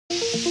What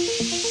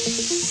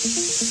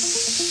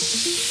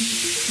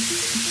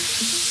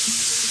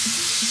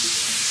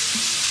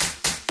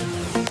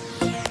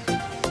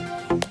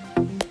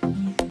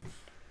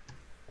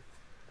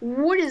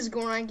is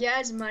going on,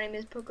 guys? My name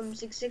is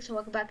Pokemon66 and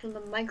welcome back to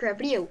another Minecraft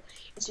video.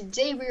 And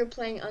today we are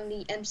playing on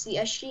the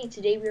MCSG.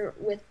 Today we're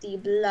with the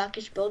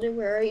Blockish Builder.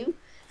 Where are you?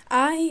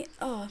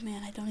 Oh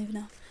man, I don't even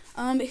know.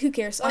 Who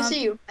cares? Oh, I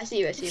see you. I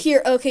see you.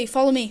 Here, okay,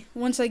 follow me.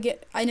 Once I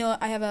know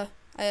I have a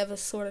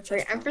sort of chest.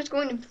 Right, I'm just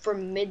going for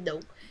mid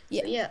though.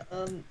 Yeah. So, yeah.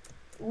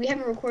 We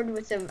haven't recorded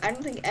with them. I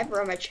don't think ever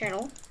on my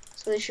channel.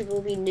 So this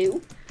will be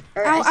new.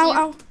 All right,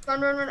 ow!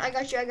 Run! I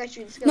got you.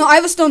 Let's go. No, I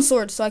have a stone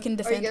sword, so I can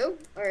defend. There you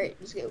go. All right,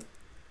 let's go.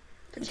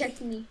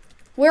 Protect me.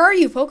 Where are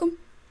you, Pokem?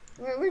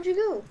 Where'd you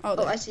go?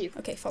 Oh, I see you.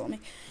 Okay, follow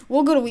me.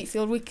 We'll go to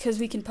Wheatfield because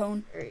we can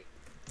pwn. All right.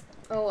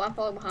 Oh, I'm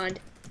falling behind.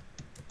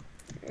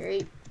 All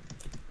right.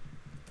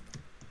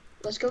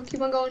 Let's go.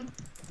 Keep on going.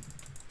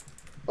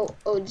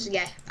 Oh, this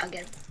guy. I'll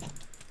get him.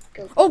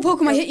 Go. Oh,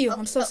 Pokem, I hit you.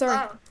 I'm so sorry.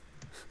 Oh.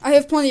 I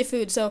have plenty of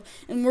food,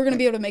 and we're gonna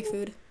be able to make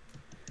food.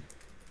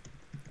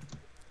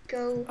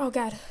 Go. Oh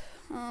God,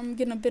 I'm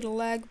getting a bit of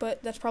lag,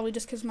 but that's probably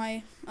just because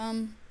my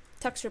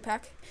texture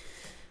pack.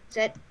 Is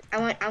that? I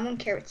want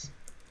carrots.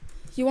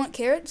 You want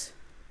carrots?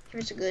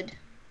 Carrots are good.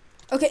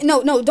 Okay,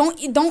 no, don't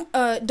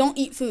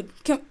eat food.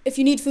 If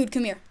you need food,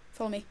 come here.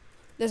 Follow me.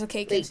 There's a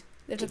cake. Wait,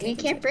 there's a cake. you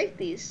can't break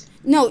these.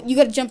 No, you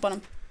gotta jump on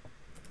them.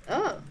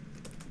 Oh.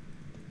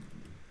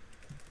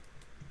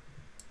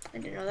 I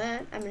didn't know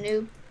that. I'm a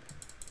noob.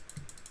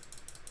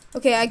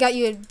 Okay, I got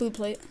you a blue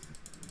plate.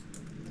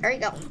 There you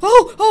go.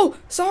 Oh,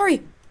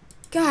 sorry.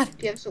 God.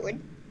 Do you have a sword?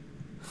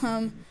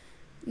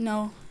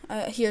 No.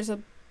 Here's a.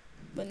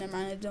 But never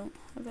mind. I don't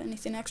have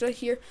anything extra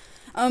here.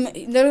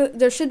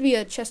 There should be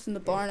a chest in the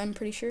barn. I'm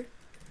pretty sure.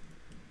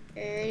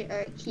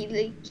 Alright.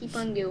 Keep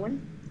on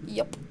going.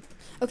 Yep.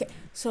 Okay.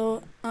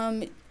 So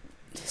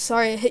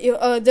sorry I hit you.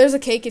 There's a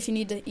cake if you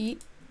need to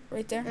eat.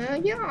 Right there.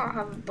 Yeah, I'll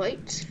have a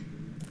bite.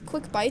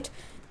 Quick bite.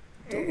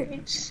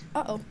 Alright.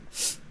 Uh-oh.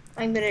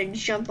 I'm gonna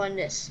jump on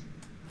this.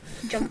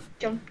 Jump.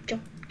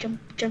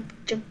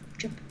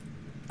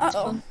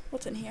 Uh-oh.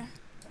 What's in here?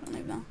 I don't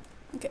even know.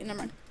 Okay, never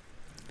mind.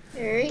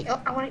 Alright. Oh,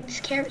 I want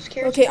these carrots.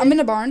 Okay, I'm in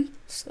a barn.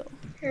 So.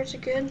 Carrots are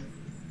good. Do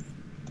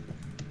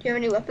you have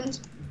any weapons?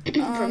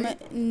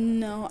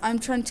 No. I'm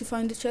trying to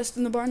find a chest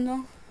in the barn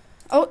though.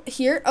 Oh,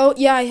 here. Oh,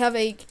 yeah, I have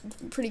a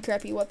pretty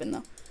crappy weapon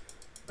though.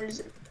 What is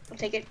it? I'll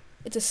take it.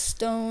 It's a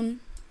stone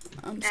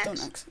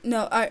axe.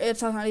 No,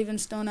 it's not even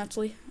stone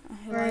actually.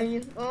 Where are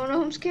you? Oh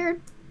no, I'm scared.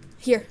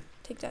 Here,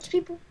 take that. There's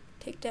people.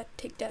 Take that.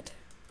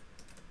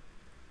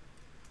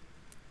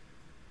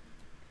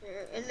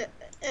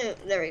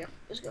 There we go.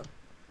 Let's go.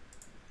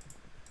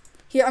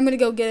 Here, I'm gonna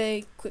go get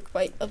a quick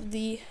bite of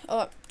the.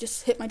 Oh,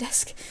 just hit my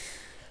desk.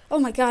 Oh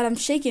my God, I'm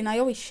shaking. I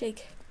always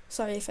shake.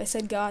 Sorry if I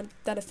said God.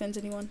 That offends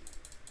anyone.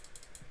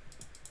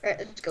 All right,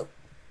 let's go.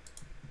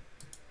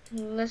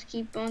 Let's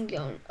keep on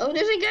going. Oh,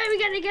 there's a guy. We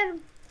gotta get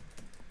him.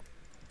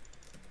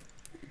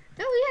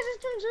 No, he has a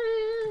stone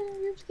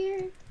sword. I'm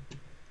scared.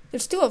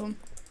 There's two of them.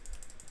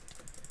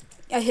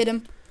 I hit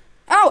him.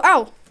 Ow!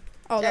 Oh,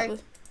 sorry. that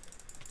was.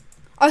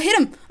 I hit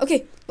him.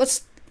 Okay,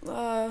 let's.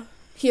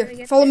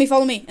 Here, follow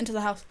me into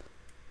the house.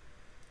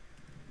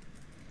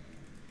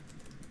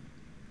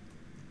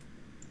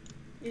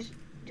 Do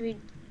we?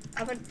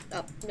 Oh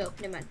no,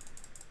 never mind.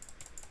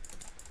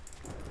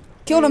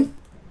 Killed him.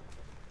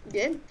 You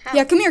did? How?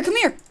 Yeah, come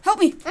here. Help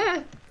me.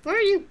 Where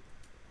are you?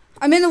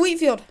 I'm in the wheat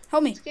field.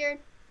 Help me. I'm scared.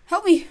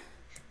 Help me.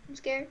 I'm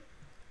scared.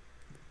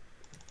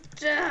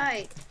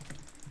 Die.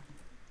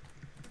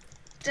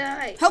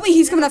 Help me.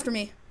 He's coming after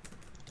me.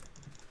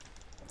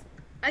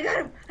 I got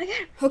him.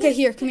 Okay,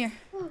 here. Come here.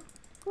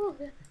 Oh,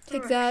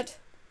 Take that.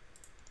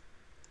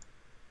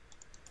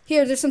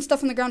 Here, there's some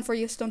stuff on the ground for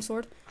you. Stone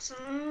sword.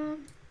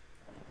 Awesome.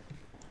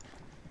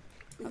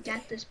 Okay.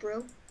 Got this,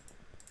 bro.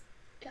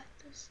 Got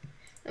this.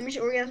 Let me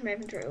just organize my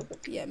inventory real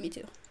quick. Yeah, me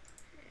too.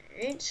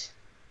 Alright.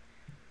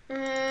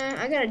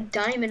 I got a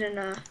diamond and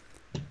a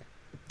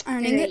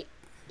iron ingot.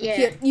 Yeah.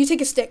 Here, you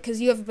take a stick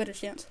because you have a better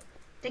chance.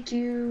 Thank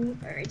you.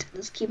 Alright,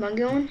 let's keep on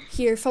going.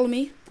 Here, follow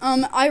me.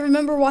 I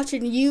remember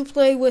watching you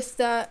play with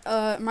that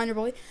miner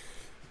boy.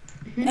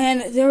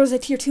 And there was a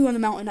tier 2 on the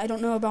mountain. I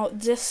don't know about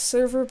this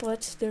server,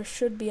 but there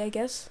should be, I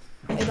guess.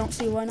 I don't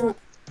see why not.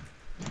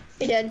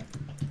 Hey, Dad.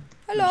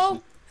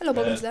 Hello. Hello,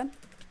 Pokem's dad.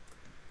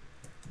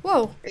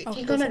 Whoa. Right, oh, can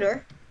you go in the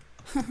door?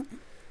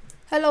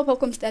 Hello,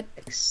 Pokem's dad.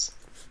 Thanks.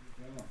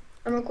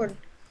 I'm recording.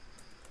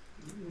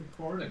 You're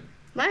recording.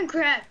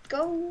 Minecraft,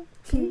 go.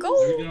 Are you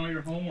doing all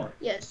your homework?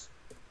 Yes.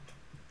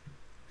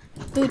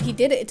 Dude, he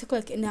did it. It took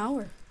like an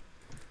hour.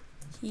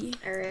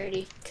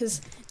 Alrighty.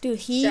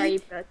 Sorry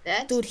about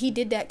that. Dude, he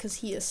did that because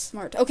he is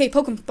smart. Okay,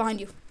 Pokemon,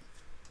 behind you.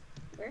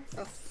 Where?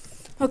 Oh.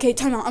 Okay,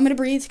 time out. I'm gonna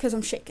breathe because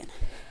I'm shaking.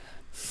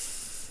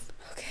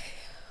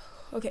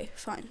 Okay,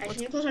 fine.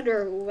 Can you close my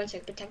door 1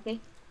 second? Protect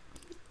me.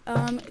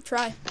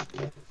 Try.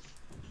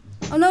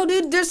 Oh no,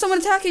 dude, there's someone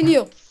attacking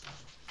you.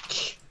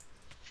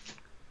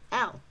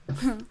 Ow.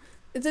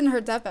 It didn't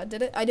hurt that bad,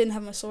 did it? I didn't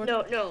have my sword.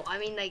 No. I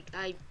mean, like,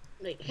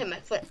 like hit my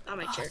foot on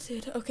my chair.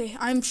 Dude, okay,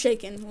 I'm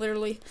shaking,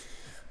 literally.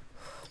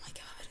 Oh my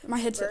god. My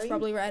headset's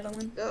probably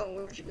rattling. Go,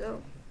 where'd you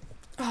go?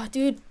 Oh,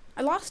 dude,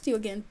 I lost you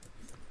again.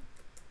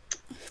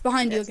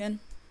 Behind you again.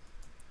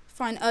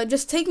 Fine,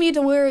 just take me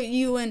to where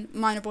you and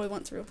Minor Boy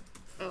went through.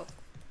 Oh.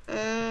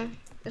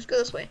 Let's go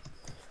this way.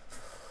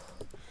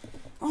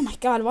 Oh my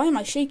god, why am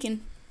I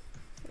shaking?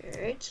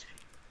 Alright.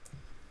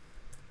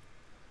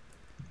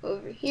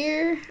 Over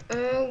here.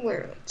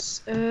 Where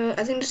else? I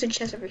think there's a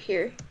chest over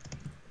here.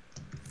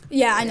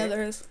 Yeah, I know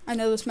there is. I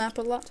know this map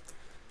a lot.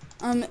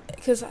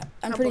 Because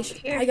I'm pretty sure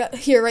here? I got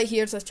here, right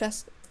here's a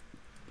chest.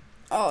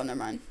 Oh, never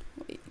mind.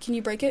 Wait, can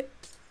you break it?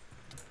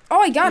 Oh,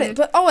 I got it,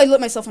 but I lit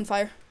myself on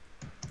fire.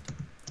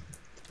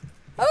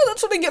 Oh,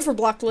 that's what I get for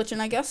block glitching,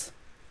 I guess.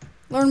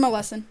 Learn my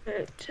lesson.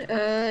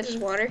 Just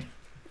water.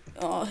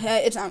 Oh,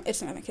 hey, it's not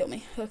gonna kill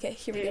me. Okay,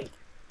 here we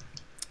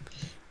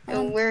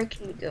go. Where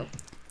can we go?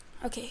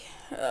 Okay,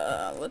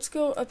 let's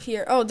go up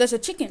here. Oh, there's a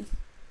chicken.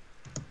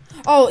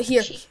 Oh,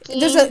 here.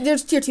 Chicken.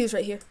 There's tier 2s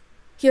right here.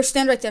 Here,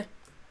 stand right there.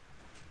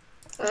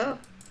 Oh.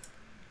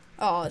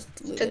 Oh, it's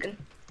looted. Taken.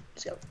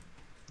 Let's go.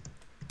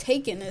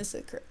 Taken is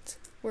the correct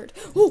word.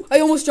 Oh, I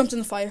almost jumped in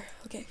the fire.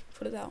 Okay,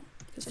 put it out.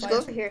 Let's go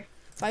over here.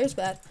 Fire's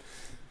bad.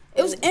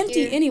 It was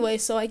empty here. anyway,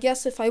 so I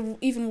guess if I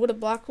even would have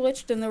block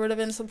glitched and there would have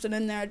been something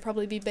in there, I'd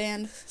probably be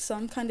banned. So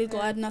I'm kind of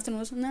glad nothing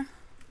was in there.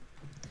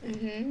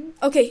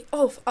 Okay.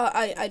 Oh,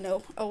 I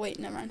know. Oh wait,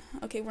 never mind.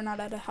 Okay, we're not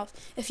at a house.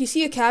 If you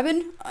see a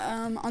cabin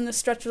on this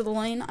stretch of the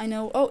lane, I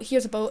know. Oh,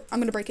 here's a boat. I'm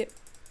gonna break it.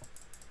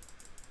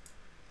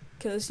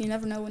 Cause you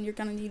never know when you're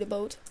gonna need a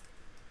boat.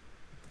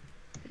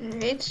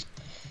 Alright.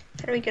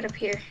 How do we get up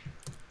here?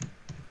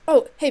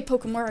 Oh, hey,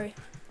 Pokemon, where are you?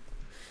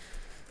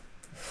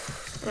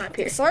 I'm up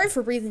here. Sorry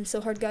for breathing so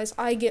hard, guys.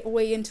 I get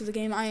way into the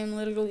game. I am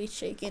literally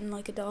shaking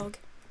like a dog.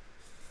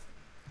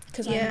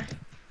 Cause I'm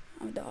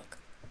a dog.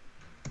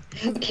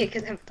 Okay,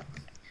 because I'm a dog.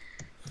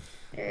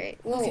 Alright.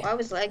 Whoa, Okay. I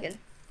was lagging.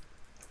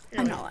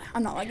 I'm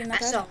not lagging that I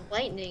bad. saw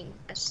lightning.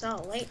 I saw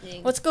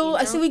lightning. Let's go. You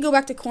I say know? we go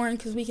back to corn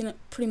because we can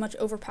pretty much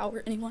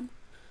overpower anyone.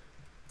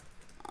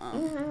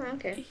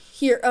 Okay.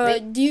 Here,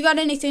 Wait. do you got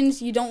any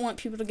things you don't want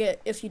people to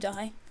get if you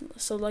die?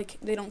 So, like,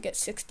 they don't get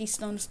 60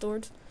 stone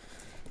swords?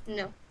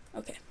 No.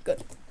 Okay,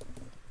 good.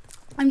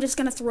 I'm just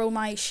gonna throw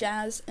my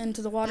Shaz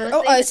into the water. let's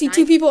Oh, leave I the see time.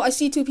 2 people. I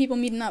see 2 people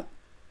meeting up.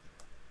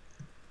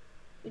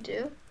 You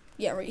do?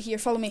 Yeah, right here.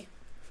 Follow me.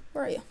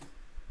 Where are you?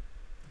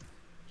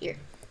 Here.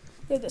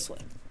 Go this way.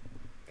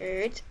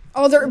 Alright.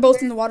 Oh, they're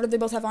both in the water. They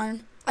both have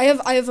iron. I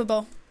have a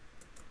bow.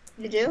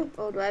 You do?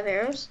 Oh, do I have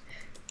arrows?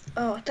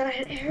 Oh, I thought I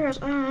had arrows.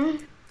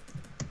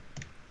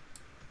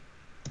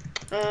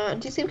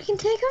 Do you think we can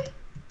take them?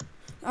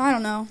 I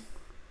don't know.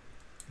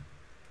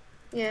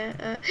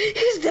 Yeah,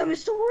 his dumb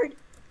sword.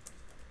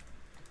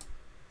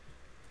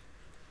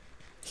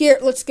 Here,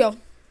 let's go.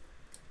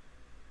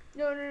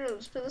 No,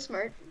 let's play the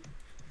smart.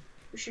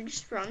 We should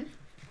just run.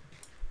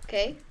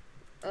 Okay.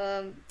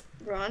 Run.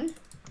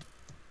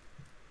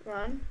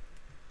 Run.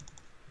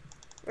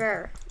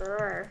 Roar.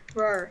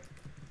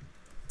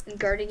 I'm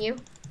guarding you.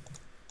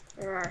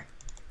 Roar.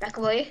 Back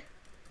away.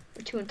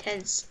 We're too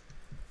intense.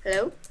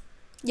 Hello?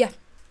 Yeah.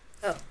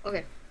 Oh,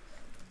 okay.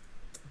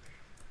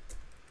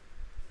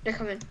 They're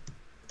coming.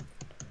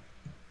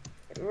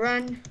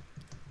 Run.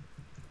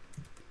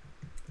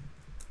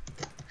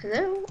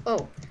 Hello?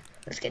 Oh,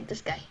 let's get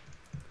this guy.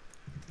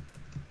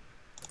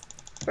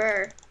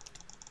 Brr.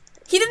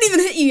 He didn't even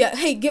hit you yet.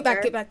 Hey, get back,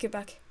 Sure. get back, get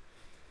back.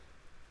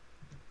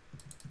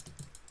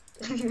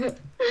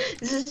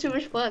 This is too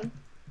much fun.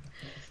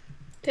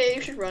 Okay,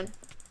 you should run.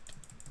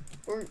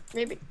 Or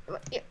maybe.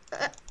 Yeah.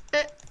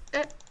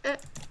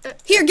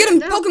 Here, get him,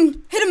 No. poke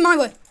him, hit him my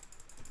way.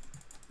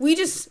 We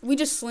just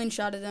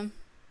slingshotted him.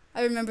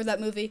 I remember that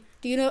movie.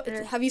 Do you know?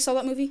 Yeah. Have you saw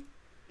that movie?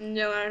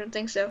 No, I don't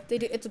think so. They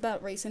do. It's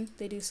about racing.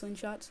 They do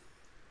slingshots.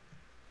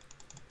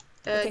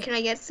 Okay. Can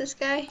I get this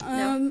guy?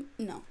 No.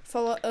 No.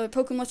 Follow.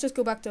 Poke him. Let's just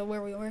go back to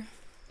where we were.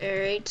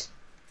 Alright.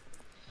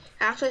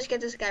 After let's get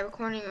this guy. We're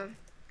cornering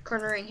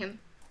him.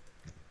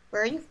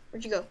 Where are you?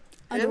 Where'd you go?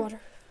 Hello?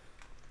 Underwater.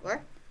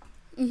 Where?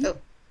 Mhm.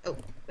 Oh,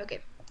 okay.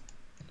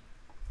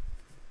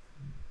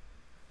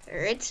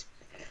 Alright.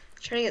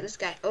 Try to get this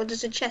guy. Oh,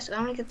 there's a chest. I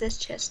want to get this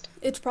chest.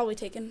 It's probably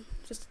taken.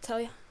 Just to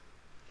tell you.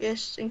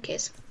 Just in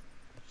case.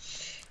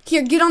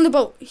 Here, get on the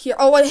boat. Here.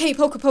 Oh, hey,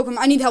 poke him.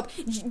 I need help.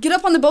 Get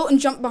up on the boat and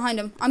jump behind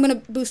him. I'm gonna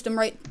boost him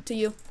right to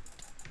you.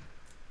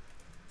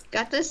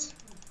 Got this?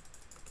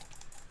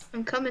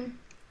 I'm coming.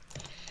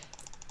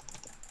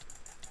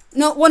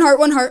 No, one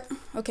heart.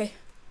 Okay.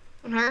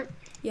 1 heart.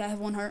 Yeah, I have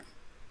 1 heart.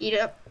 Eat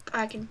it up.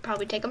 I can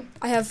probably take him.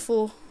 I have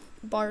full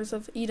bars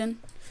of Eden.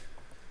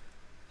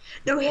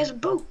 No, he has a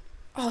boat.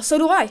 Oh, so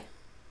do I.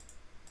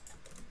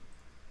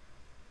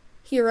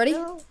 Here, ready?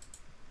 No.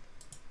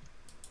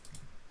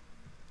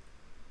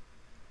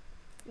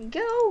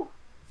 Go.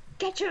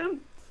 Catch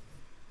him.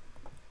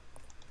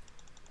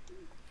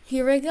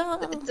 Here we go.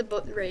 It's a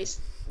boat race.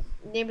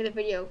 Name of the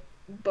video,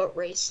 boat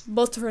race.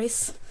 Boat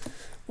race.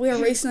 We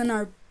are racing in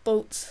our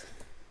boats.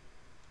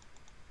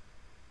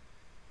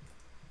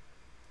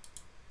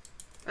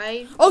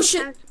 Oh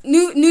shit!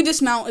 New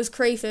dismount is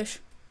crayfish.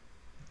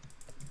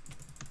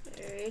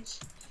 Alright.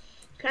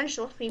 Kind of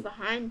left me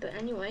behind, but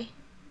anyway.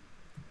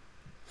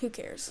 Who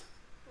cares?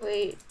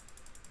 Wait.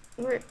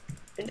 Where?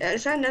 I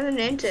saw another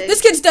name tag.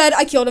 This kid's dead.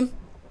 I killed him.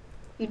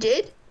 You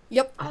did?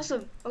 Yep.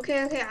 Awesome.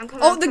 Okay, I'm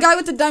coming. Oh, the guy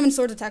with the diamond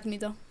sword attacked me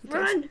though.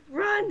 Run!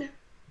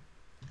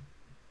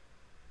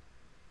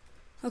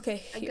 Okay.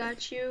 Here. I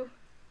got you.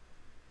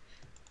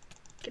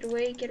 Get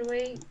away!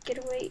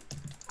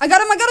 I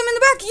got him in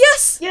the back.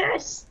 Yes!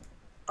 Yes!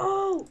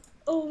 Oh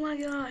my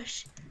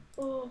gosh.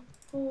 Oh,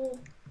 that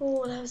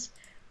was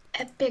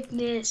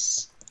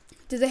epicness.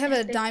 Did they have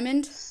a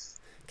diamond?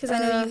 Because I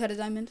know you had a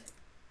diamond.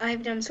 I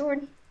have a diamond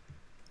sword.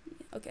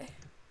 Okay.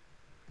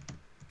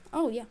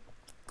 Oh, yeah.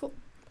 Cool.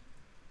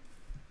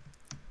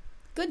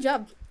 Good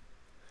job.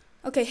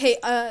 Okay, hey,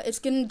 it's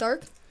getting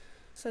dark,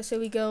 so I say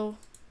we go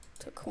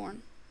to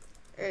corn.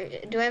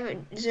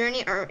 Is there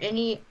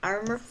any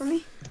armor for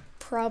me?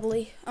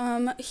 Probably.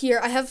 Here,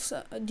 I have,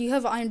 do you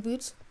have iron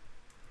boots?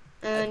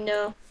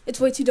 No. It's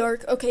way too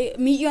dark. Okay,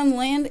 meet you on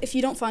land if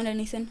you don't find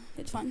anything.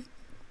 It's fine.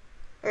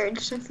 Alright,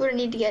 just some food I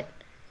need to get.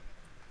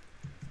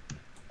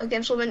 Okay,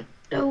 I'm swimming.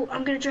 No,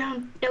 I'm gonna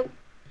drown. No.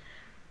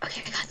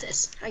 Okay, I got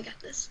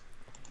this.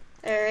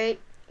 Alright.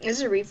 Is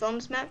this a refill on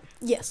this map?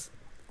 Yes.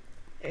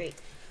 Alright.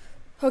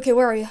 Okay,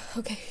 where are you?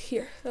 Okay,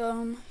 here.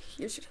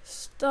 Here's your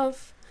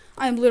stuff.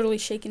 I am literally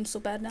shaking so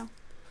bad now.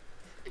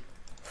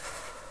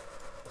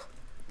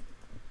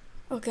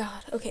 Oh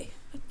god, okay.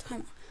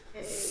 Time out.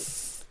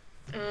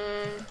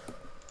 Okay.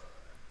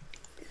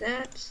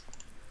 That.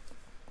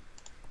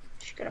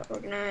 Just gotta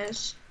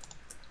organize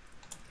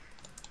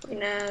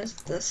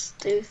the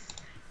stuff.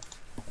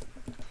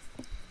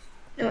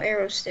 No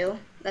arrows still.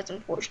 That's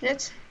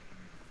unfortunate.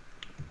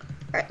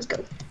 Alright, let's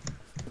go.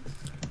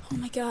 Oh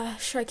my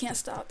gosh, I can't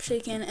stop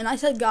shaking. And I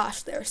said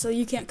gosh there, so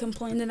you can't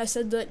complain that I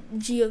said the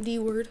G-O-D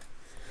word.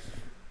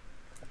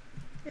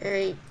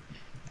 Alright.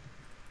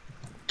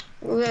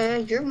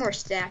 You're more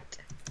stacked.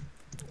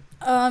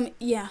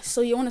 Yeah,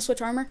 so you want to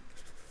switch armor?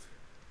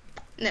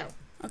 No.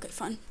 Okay,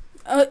 fine.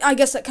 I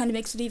guess that kind of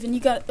makes it even. You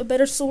got a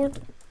better sword.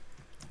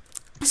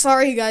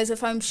 Sorry, guys,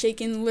 if I'm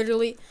shaking,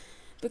 literally,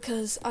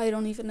 because I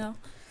don't even know.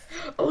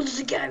 Oh, there's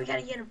a guy. We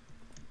gotta get him.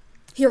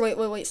 Here,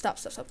 wait. Stop.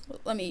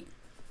 Let me...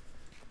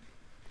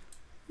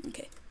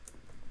 Okay.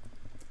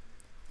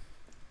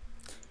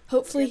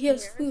 Hopefully he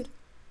has food.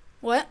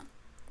 What? Do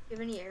you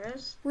have any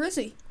arrows? Where is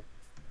he?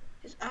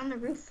 He's on the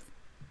roof.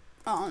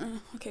 Oh, no.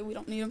 Okay, we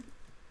don't need him.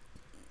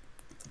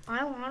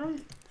 I want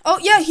him. Oh,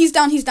 yeah, he's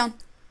down.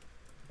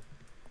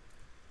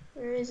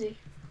 Where is he?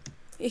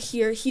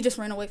 Here, he just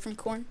ran away from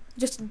corn.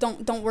 Just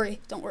don't worry.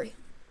 Don't want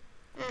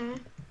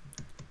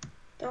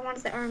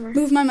the armor.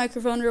 Move my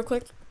microphone real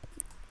quick.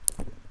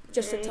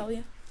 Just to tell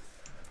you.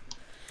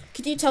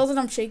 Can you tell that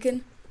I'm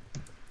shaking?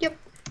 Yep.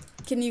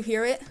 Can you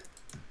hear it?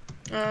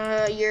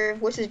 Your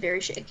voice is very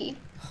shaky.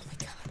 Oh my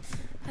god.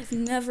 I've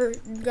never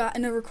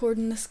gotten a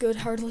recording this good,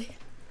 hardly.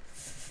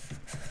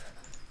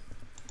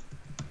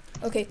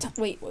 Okay,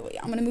 wait.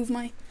 I'm gonna move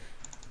my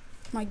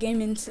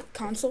gaming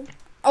console.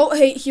 Oh,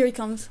 hey, here he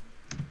comes.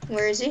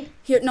 Where is he?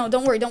 Here, no,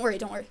 don't worry. Don't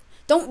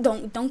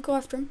go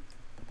after him.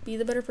 Be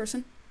the better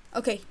person.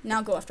 Okay,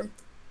 now go after him.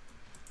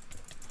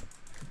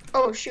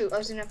 Oh shoot, I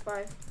was in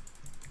F5.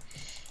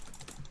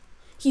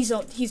 He's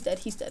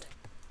dead.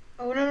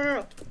 Oh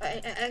no.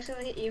 I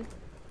accidentally hit you.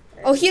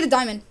 Oh, he had a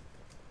diamond.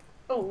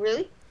 Oh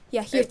really?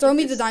 Yeah, here, throw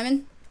me the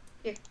diamond.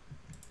 Here.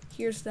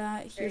 Here's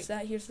that.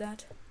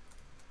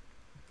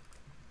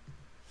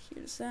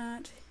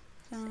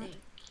 Thank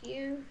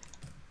you.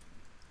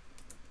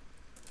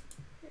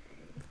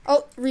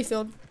 Oh,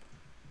 refilled.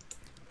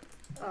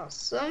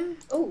 Awesome.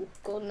 Oh,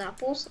 golden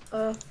apples.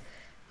 I'll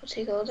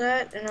take all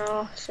that and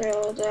I'll throw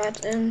all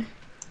that in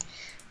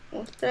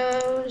with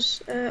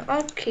those.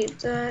 I'll keep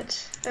that.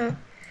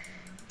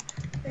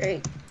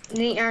 Alright.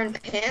 Any iron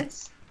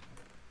pants?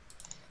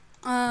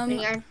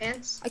 Any iron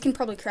pants? I can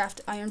probably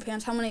craft iron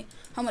pants. How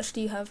much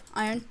do you have?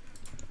 Iron?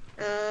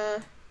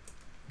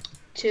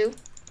 2.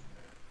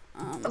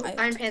 I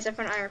iron pants. I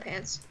found iron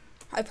pants.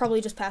 I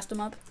probably just passed them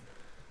up.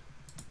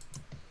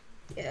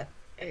 Yeah.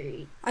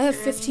 Alright. I have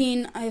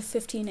 15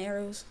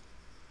 arrows.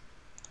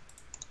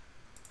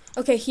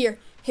 Okay, here.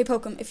 Hey,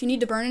 Pokem, if you need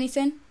to burn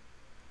anything,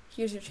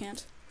 here's your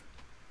chance.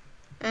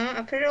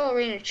 I put it all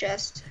right in a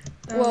chest.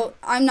 Well,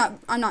 I'm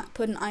not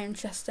putting iron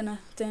chest in a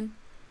thing.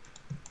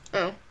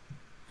 Oh.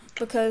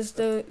 Because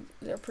they're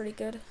pretty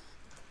good.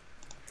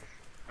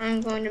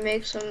 I'm going to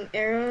make some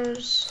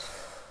arrows.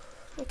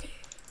 Okay.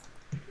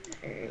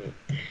 Alright.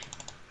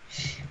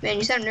 Man,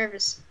 you sound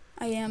nervous.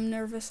 I am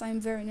nervous. I am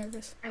very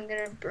nervous. I'm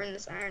gonna burn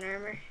this iron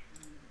armor.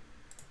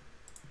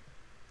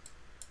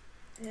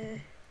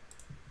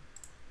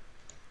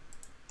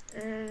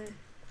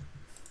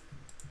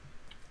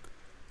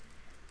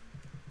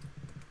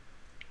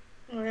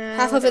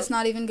 Half of it's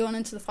not even going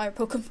into the fire,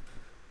 Pokem.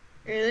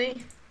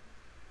 Really?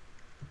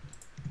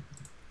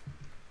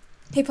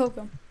 Hey,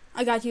 Pokem,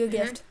 I got you a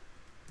gift.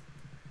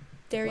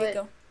 There you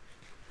go.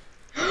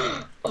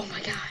 Oh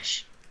my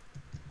gosh.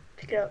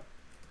 Pick it up.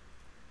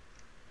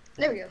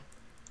 There we go.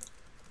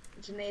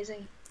 It's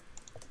amazing.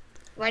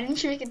 Why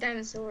didn't you make a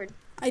diamond sword?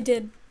 I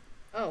did.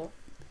 Oh.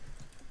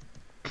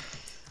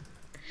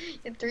 You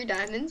had 3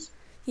 diamonds?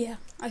 Yeah,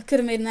 I could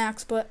have made an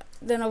axe, but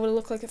then I would have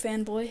looked like a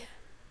fanboy.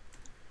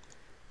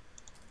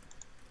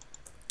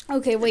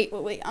 Okay, wait.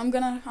 I'm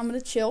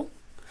gonna chill.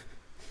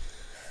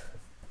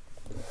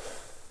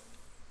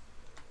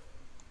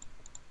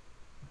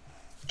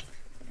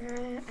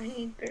 I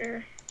need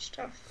better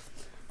stuff.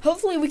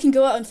 Hopefully we can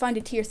go out and find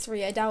a tier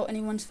 3. I doubt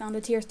anyone's found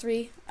a tier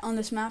 3 on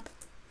this map.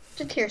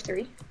 It's a tier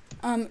 3.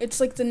 It's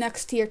like the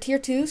next tier. Tier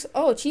 2s.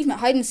 Oh, achievement.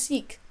 Hide and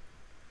seek.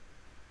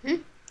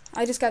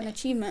 I just got an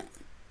achievement.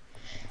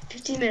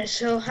 15 minutes.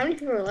 So how many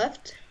people are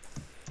left?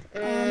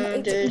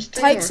 There's 3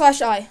 type more.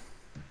 /I.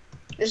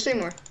 There's 3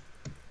 more.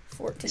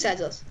 14. Besides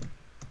us.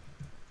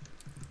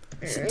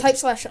 So Alright. type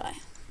 /I.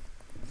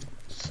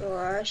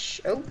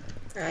 Oh,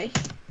 hi.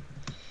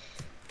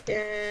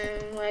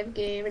 Live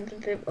game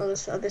and all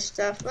this other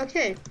stuff.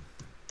 Okay.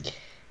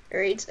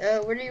 Alright,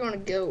 where do you want to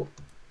go?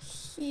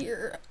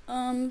 Here.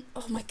 Oh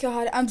my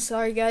god. I'm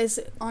sorry, guys.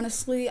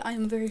 Honestly, I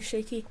am very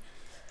shaky.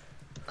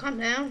 Calm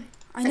down.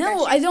 I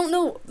know. I don't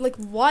know. Like,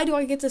 why do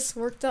I get this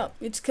worked up?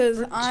 It's because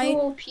Too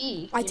OP,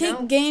 I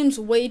take games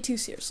way too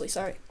seriously.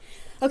 Sorry.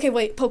 Okay,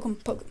 wait. Poke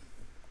him.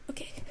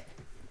 Okay.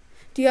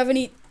 Do you have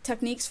any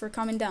techniques for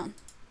calming down?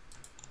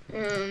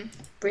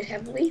 Breathe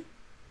heavily.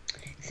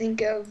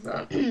 Think of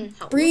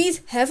Breathe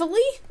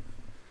heavily?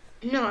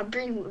 No, I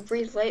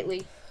breathe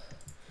lightly.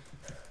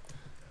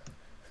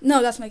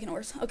 No, that's making it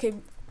worse. Okay,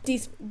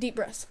 deep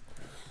breaths.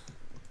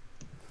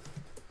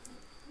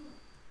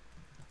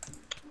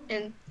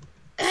 And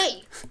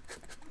hey,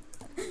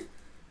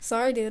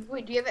 Sorry, dude.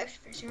 wait, do you have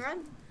extra fishing rod?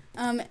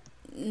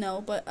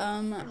 No, but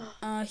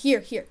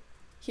here,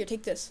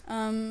 take this.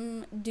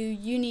 Do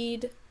you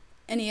need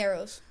any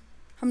arrows?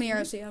 How many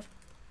arrows do you have?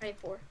 I have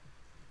 4.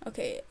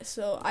 Okay,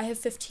 so I have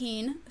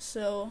 15.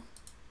 So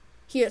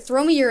here,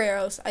 throw me your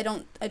arrows. I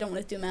don't want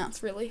to do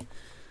math really.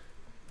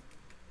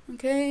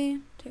 Okay,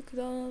 take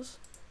those.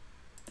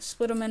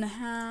 Split them in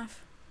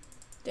half.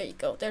 There you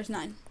go. There's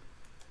 9.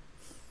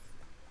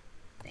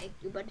 Thank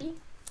you, buddy.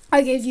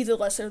 I gave you the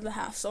lesser of the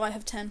half, so I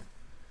have 10.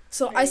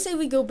 So I Right. say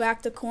we go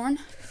back to corn,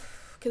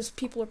 because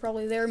people are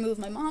probably there. Move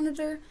my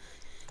monitor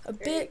a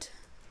bit.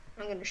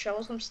 I'm gonna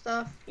shovel some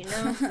stuff, you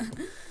know.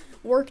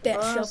 Work that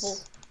Us. shovel.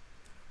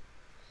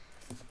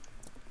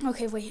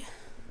 Okay, wait.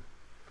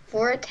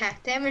 4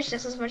 attack damage,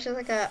 just as much as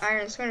like a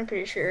iron sword, I'm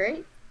pretty sure,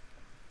 right?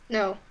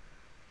 No.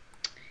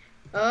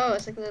 Oh,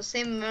 it's like the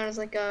same amount as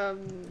like a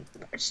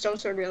stone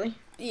sword, really.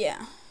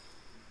 Yeah.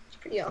 It's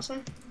pretty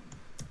awesome.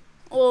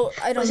 Well,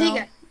 I don't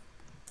know.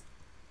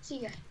 See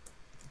you guys.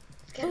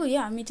 Oh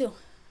yeah, me too.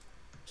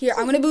 Here,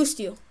 I'm gonna boost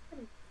you.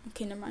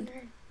 Okay, never mind.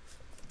 You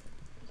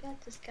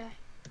got this guy.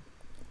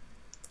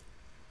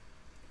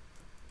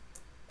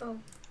 Oh,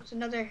 there's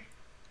another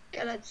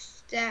guy that's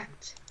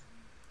stacked.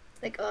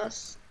 Like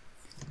us.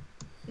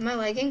 Am I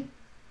lagging?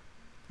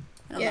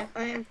 I don't Yeah, know.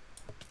 I am.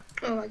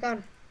 Oh, I got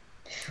him.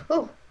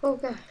 Oh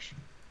gosh.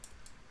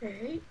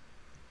 Alright.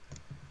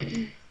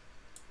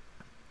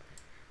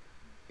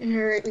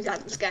 Alright, we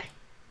got this guy.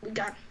 We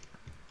got him.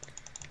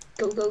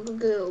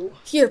 Go.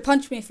 Here,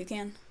 punch me if you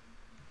can.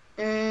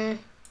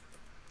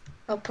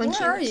 I'll punch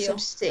Where you are with you? some I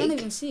steak. don't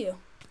even see you.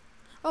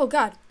 Oh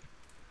god.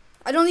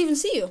 I don't even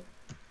see you.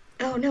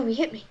 Oh no, he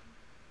hit me.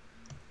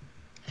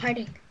 I'm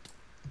hiding.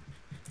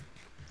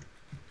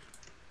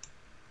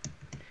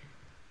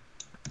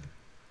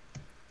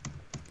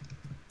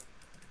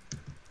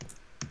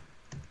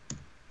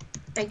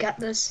 I got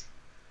this.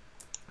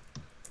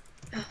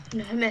 Oh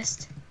no, I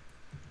missed.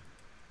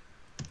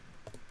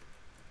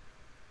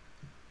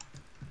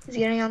 He's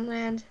getting on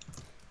land.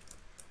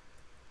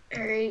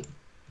 Alright.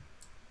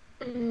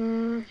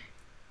 Come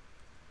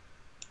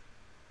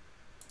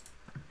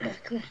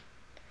on.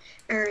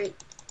 Alright.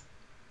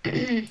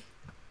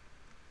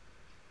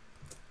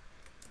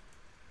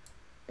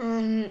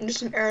 There's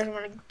some arrows I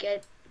want to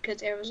get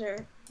because arrows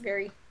are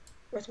very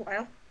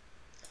worthwhile.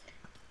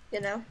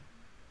 You know?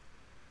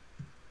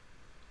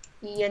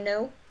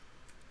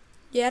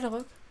 Yeah, to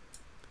look.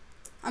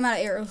 I'm out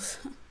of arrows.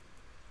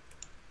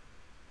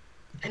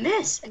 I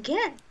miss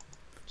again.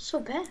 So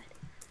bad.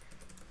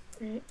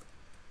 Right.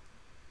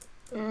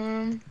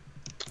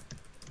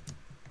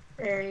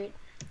 Alright.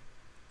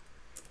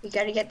 We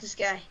gotta get this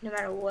guy, no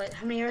matter what.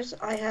 How many arrows?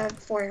 I have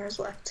 4 arrows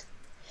left.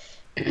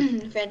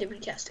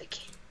 Fantastic.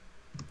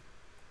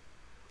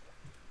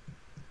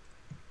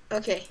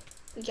 Okay,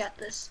 we got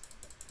this.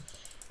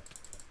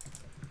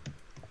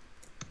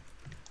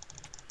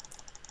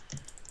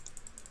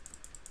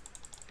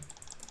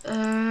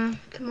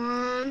 Come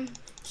on.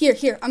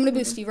 Here, I'm gonna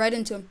boost you right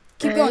into him.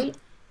 Keep going.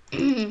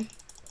 going.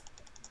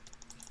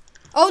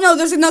 Oh no,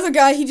 there's another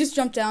guy. He just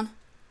jumped down.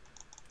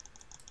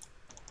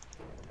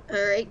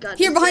 Alright, got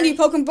Here, this behind guy. you,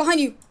 poke him, behind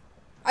you.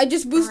 I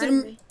just boosted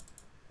Behind him me.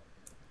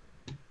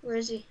 Where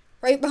is he?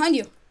 right behind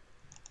you.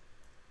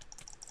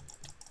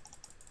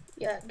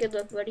 Yeah, good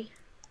luck, buddy.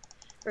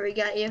 Where we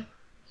got you.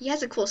 He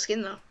has a cool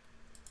skin, though.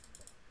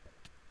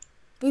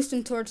 Boost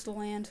him towards the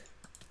land.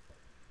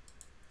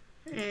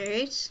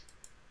 Alright.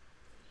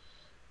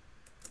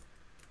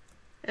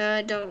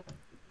 Don't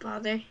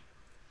bother.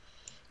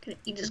 Gonna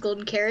eat this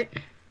golden carrot.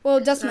 Well,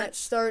 deathmatch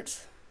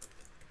starts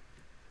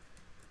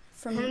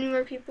How from, many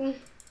more people?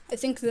 I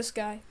think this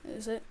guy,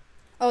 is it?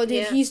 Oh,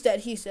 dude, Yeah. he's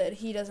dead.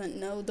 He doesn't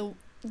know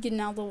getting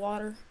out of the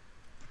water.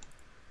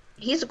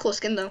 He has a cool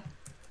skin though.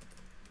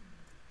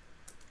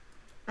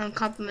 I'm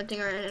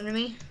complimenting our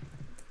enemy.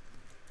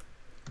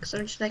 Cause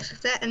I'm just next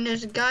to that. And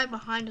there's a guy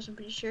behind us, I'm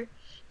pretty sure.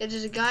 Yeah,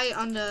 there's a guy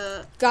on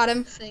the Got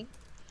him. thing.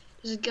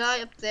 There's a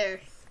guy up there.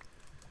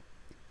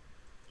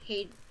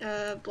 Hey,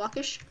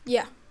 blockish?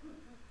 Yeah.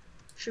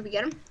 Should we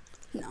get him?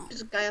 No.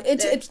 There's a guy up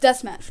It's there.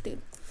 deathmatch,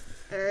 dude.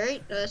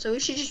 Alright, so we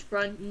should just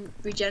run and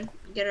regen,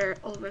 get our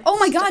all of our Oh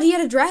my stuff. god, he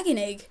had a dragon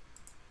egg.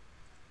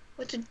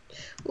 What's a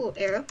ooh,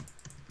 arrow?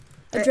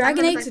 A Alright,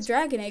 dragon I'm gonna egg's a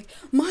dragon egg.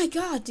 My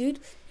god, dude.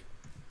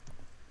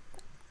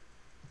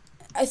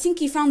 I think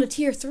he found a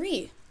tier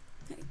 3.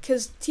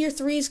 Because tier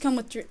 3s come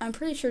with, I'm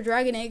pretty sure,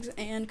 dragon eggs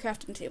and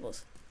crafting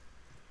tables.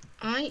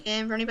 I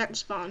am running back to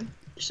spawn,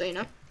 just so you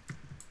know.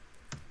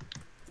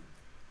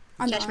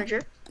 I'm Catch not. my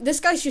drift. This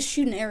guy's just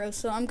shooting arrows,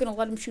 so I'm gonna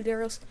let him shoot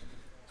arrows.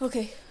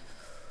 Okay.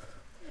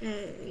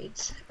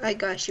 Alright, I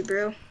got you,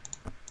 bro.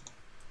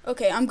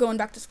 Okay, I'm going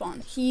back to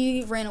spawn.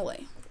 He ran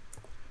away.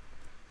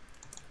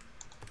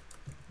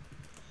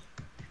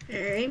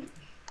 Alright.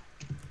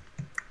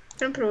 I'm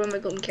gonna put away my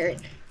golden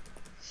carrot.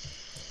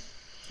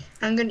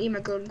 I'm gonna eat my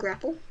golden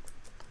grapple.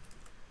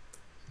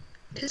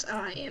 Because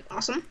I am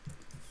awesome.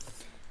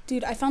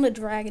 Dude, I found a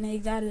dragon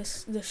egg. That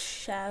is the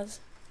Shaz.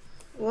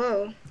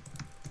 Whoa.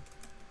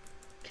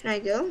 Can I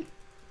go?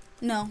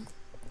 No.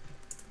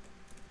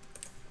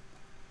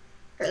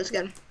 Alright, let's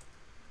get him.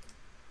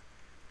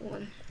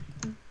 1,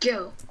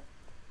 go.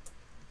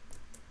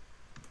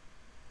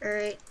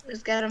 Alright,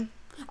 let's get him.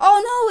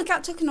 Oh no, it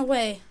got taken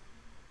away.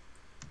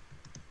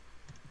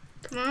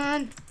 Come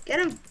on, get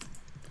him.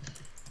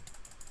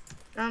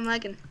 I'm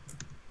lagging.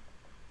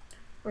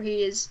 Where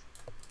he is.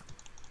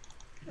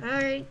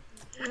 Alright.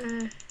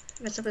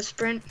 Mess up a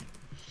sprint.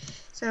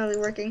 It's not really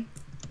working.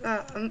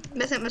 I'm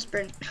messing up my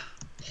sprint.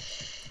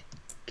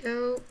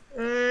 Go.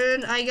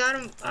 And I got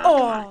him. Oh,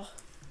 come on. Oh.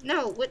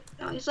 No, what?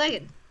 Oh, he's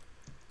lagging.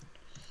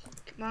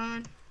 Come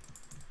on.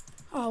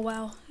 Oh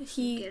wow.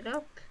 He Get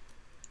up.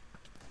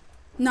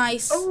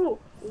 nice. Oh,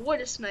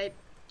 what a snipe.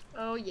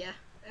 Oh, yeah.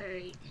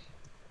 Alright.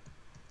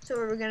 So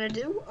what we're gonna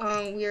do,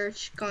 we are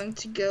going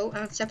to go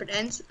on separate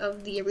ends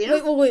of the arena.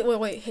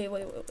 Wait. Hey,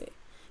 wait.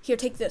 Here,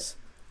 take this.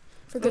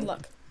 For good Oh.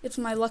 luck. It's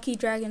my lucky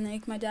dragon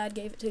egg. My dad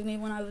gave it to me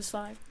when I was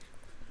 5.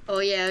 Oh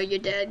yeah, your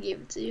dad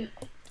gave it to you.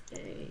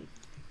 Alright.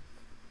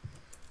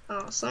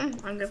 Awesome.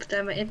 I'm gonna put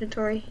that in my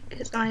inventory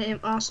because I am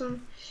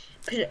awesome.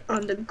 Put it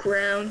on the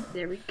ground.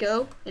 There we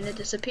go. And it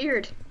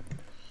disappeared.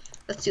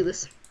 Let's do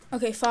this.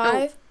 Okay,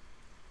 5,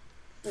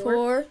 Oh.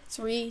 4,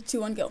 3,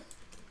 2, 1, go.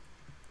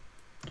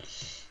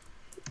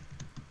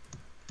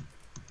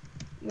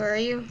 Where are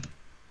you?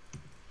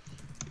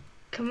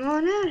 Come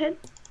on out, head.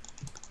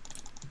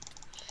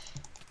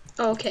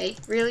 Okay,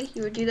 really?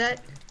 You would do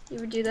that? You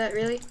would do that,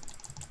 really?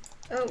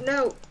 Oh,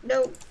 no,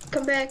 no.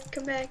 Come back.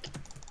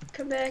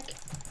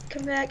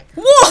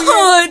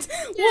 What?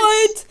 Yes.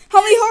 What?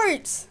 How many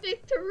hearts?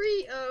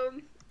 Victory,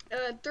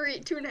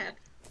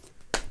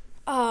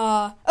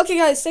 2.5. Okay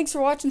guys, thanks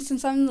for watching.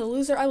 Since I'm the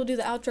loser, I will do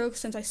the outro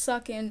since I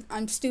suck and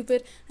I'm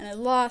stupid and I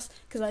lost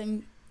because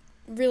I'm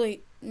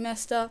really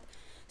messed up.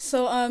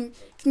 So,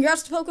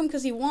 congrats to Pokemon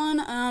because he won,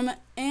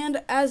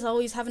 and as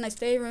always, have a nice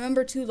day.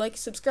 Remember to like,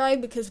 subscribe,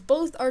 because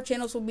both our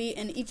channels will be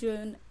in each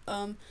of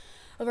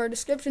our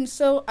descriptions.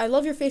 So, I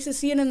love your faces.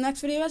 See you in the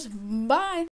next video, guys. Bye!